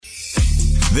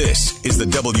This is the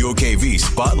WOKV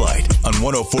Spotlight on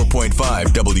 104.5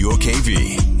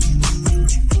 WOKV.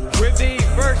 With the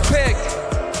first pick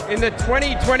in the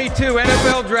 2022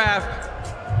 NFL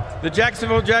Draft, the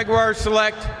Jacksonville Jaguars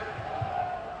select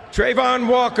Travon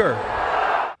Walker.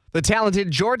 The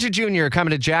talented Georgia Jr.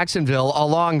 coming to Jacksonville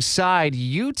alongside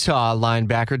Utah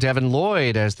linebacker Devin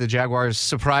Lloyd as the Jaguars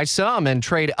surprise some and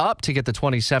trade up to get the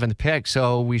 27th pick.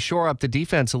 So we shore up the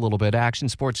defense a little bit. Action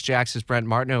Sports Jax's Brent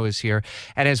Martineau is here.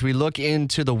 And as we look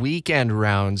into the weekend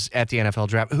rounds at the NFL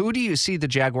Draft, who do you see the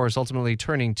Jaguars ultimately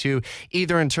turning to,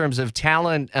 either in terms of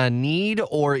talent need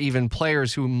or even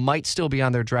players who might still be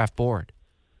on their draft board?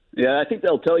 Yeah, I think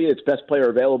they'll tell you it's best player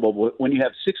available. When you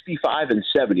have 65 and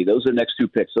 70, those are the next two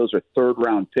picks. Those are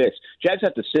third-round picks. Jags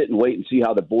have to sit and wait and see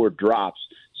how the board drops.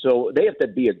 So they have to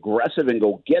be aggressive and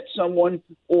go get someone,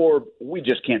 or we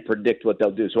just can't predict what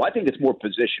they'll do. So I think it's more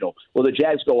positional. Will the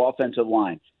Jags go offensive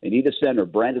line? They need a center.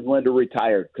 Brandon Linder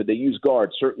retired. Could they use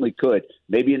guard? Certainly could.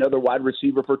 Maybe another wide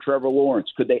receiver for Trevor Lawrence.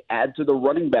 Could they add to the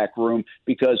running back room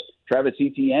because Travis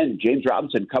Etienne, James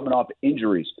Robinson coming off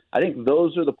injuries? I think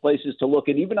those are the places to look.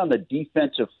 And even on the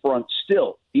defensive front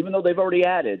still, even though they've already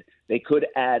added, they could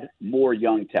add more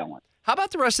young talent. How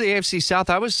about the rest of the AFC South?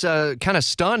 I was kind of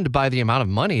stunned by the amount of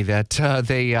money that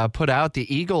they put out.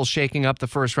 The Eagles shaking up the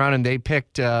first round, and they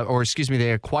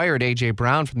they acquired A.J.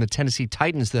 Brown from the Tennessee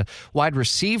Titans, the wide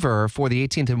receiver for the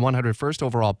 18th and 101st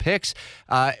overall picks.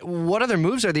 What other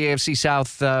moves are the AFC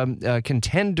South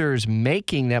contenders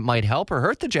making that might help or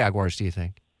hurt the Jaguars, do you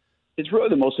think? It's really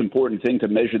the most important thing to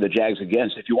measure the Jags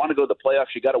against. If you want to go to the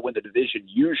playoffs, you got to win the division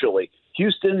usually.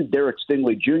 Houston, Derek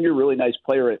Stingley Jr., really nice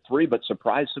player at 3, but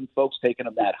surprised some folks taking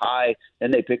him that high.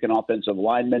 Then they pick an offensive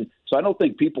lineman. So I don't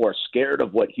think people are scared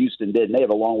of what Houston did, and they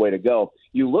have a long way to go.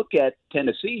 You look at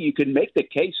Tennessee, you can make the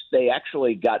case they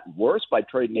actually got worse by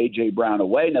trading A.J. Brown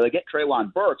away. Now, they get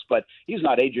Treylon Burks, but he's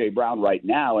not A.J. Brown right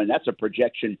now, and that's a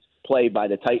projection play by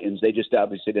the Titans. They just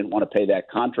obviously didn't want to pay that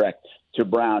contract to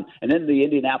Brown. And then the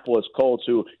Indianapolis Colts,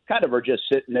 who kind of are just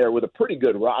sitting there with a pretty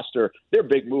good roster. Their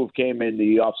big move came in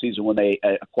the offseason when they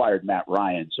acquired Matt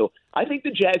Ryan. So I think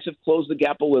the Jags have closed the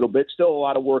gap a little bit. Still a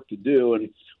lot of work to do, and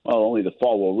only the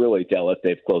fall will really tell if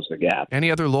they've closed the gap.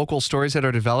 Any other local stories that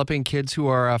are developing, kids who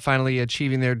are finally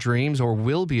achieving their dreams or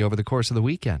will be over the course of the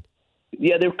weekend?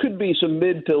 Yeah, there could be some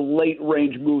mid to late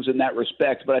range moves in that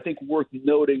respect, but I think worth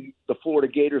noting the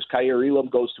Florida Gators, Kaiir Elam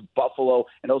goes to Buffalo,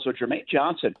 and also Jermaine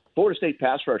Johnson, Florida State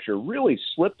pass rusher, really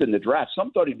slipped in the draft.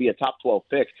 Some thought he'd be a top 12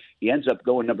 pick. He ends up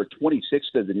going number 26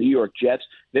 to the New York Jets.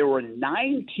 There were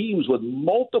 9 teams with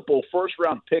multiple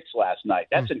first-round picks last night.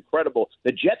 That's incredible.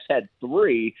 The Jets had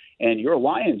 3, and your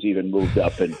Lions even moved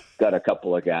up and got a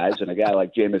couple of guys, and a guy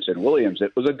like Jamison Williams.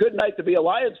 It was a good night to be a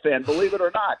Lions fan, believe it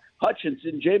or not.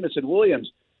 Hutchinson, Jamison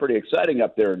Williams, pretty exciting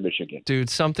up there in Michigan.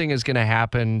 Dude, something is going to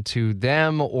happen to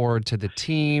them or to the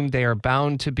team. They are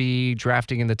bound to be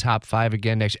drafting in the top 5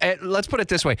 again next year. Let's put it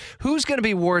this way. Who's going to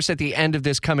be worse at the end of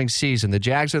this coming season, the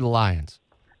Jags or the Lions?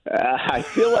 I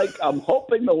feel like I'm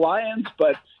hoping the Lions,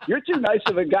 but you're too nice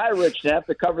of a guy, Rich, to have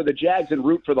to cover the Jags and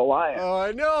root for the Lions. Oh,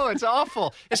 I know. It's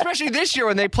awful. Especially this year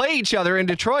when they play each other in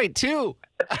Detroit, too.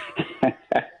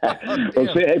 Well,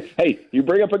 hey, you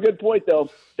bring up a good point, though.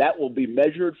 That will be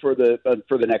measured for the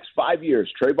next 5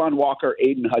 years. Travon Walker,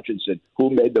 Aiden Hutchinson, who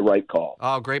made the right call.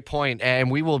 Oh, great point. And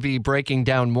we will be breaking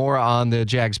down more on the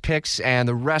Jags picks and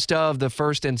the rest of the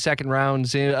first and second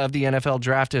rounds of the NFL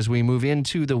draft as we move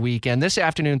into the weekend. This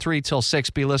afternoon, 3 till 6,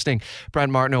 be listening.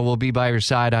 Brent Martineau will be by your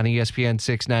side on ESPN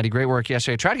 690. Great work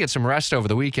yesterday. Try to get some rest over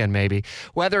the weekend, maybe.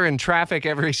 Weather and traffic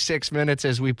every 6 minutes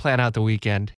as we plan out the weekend.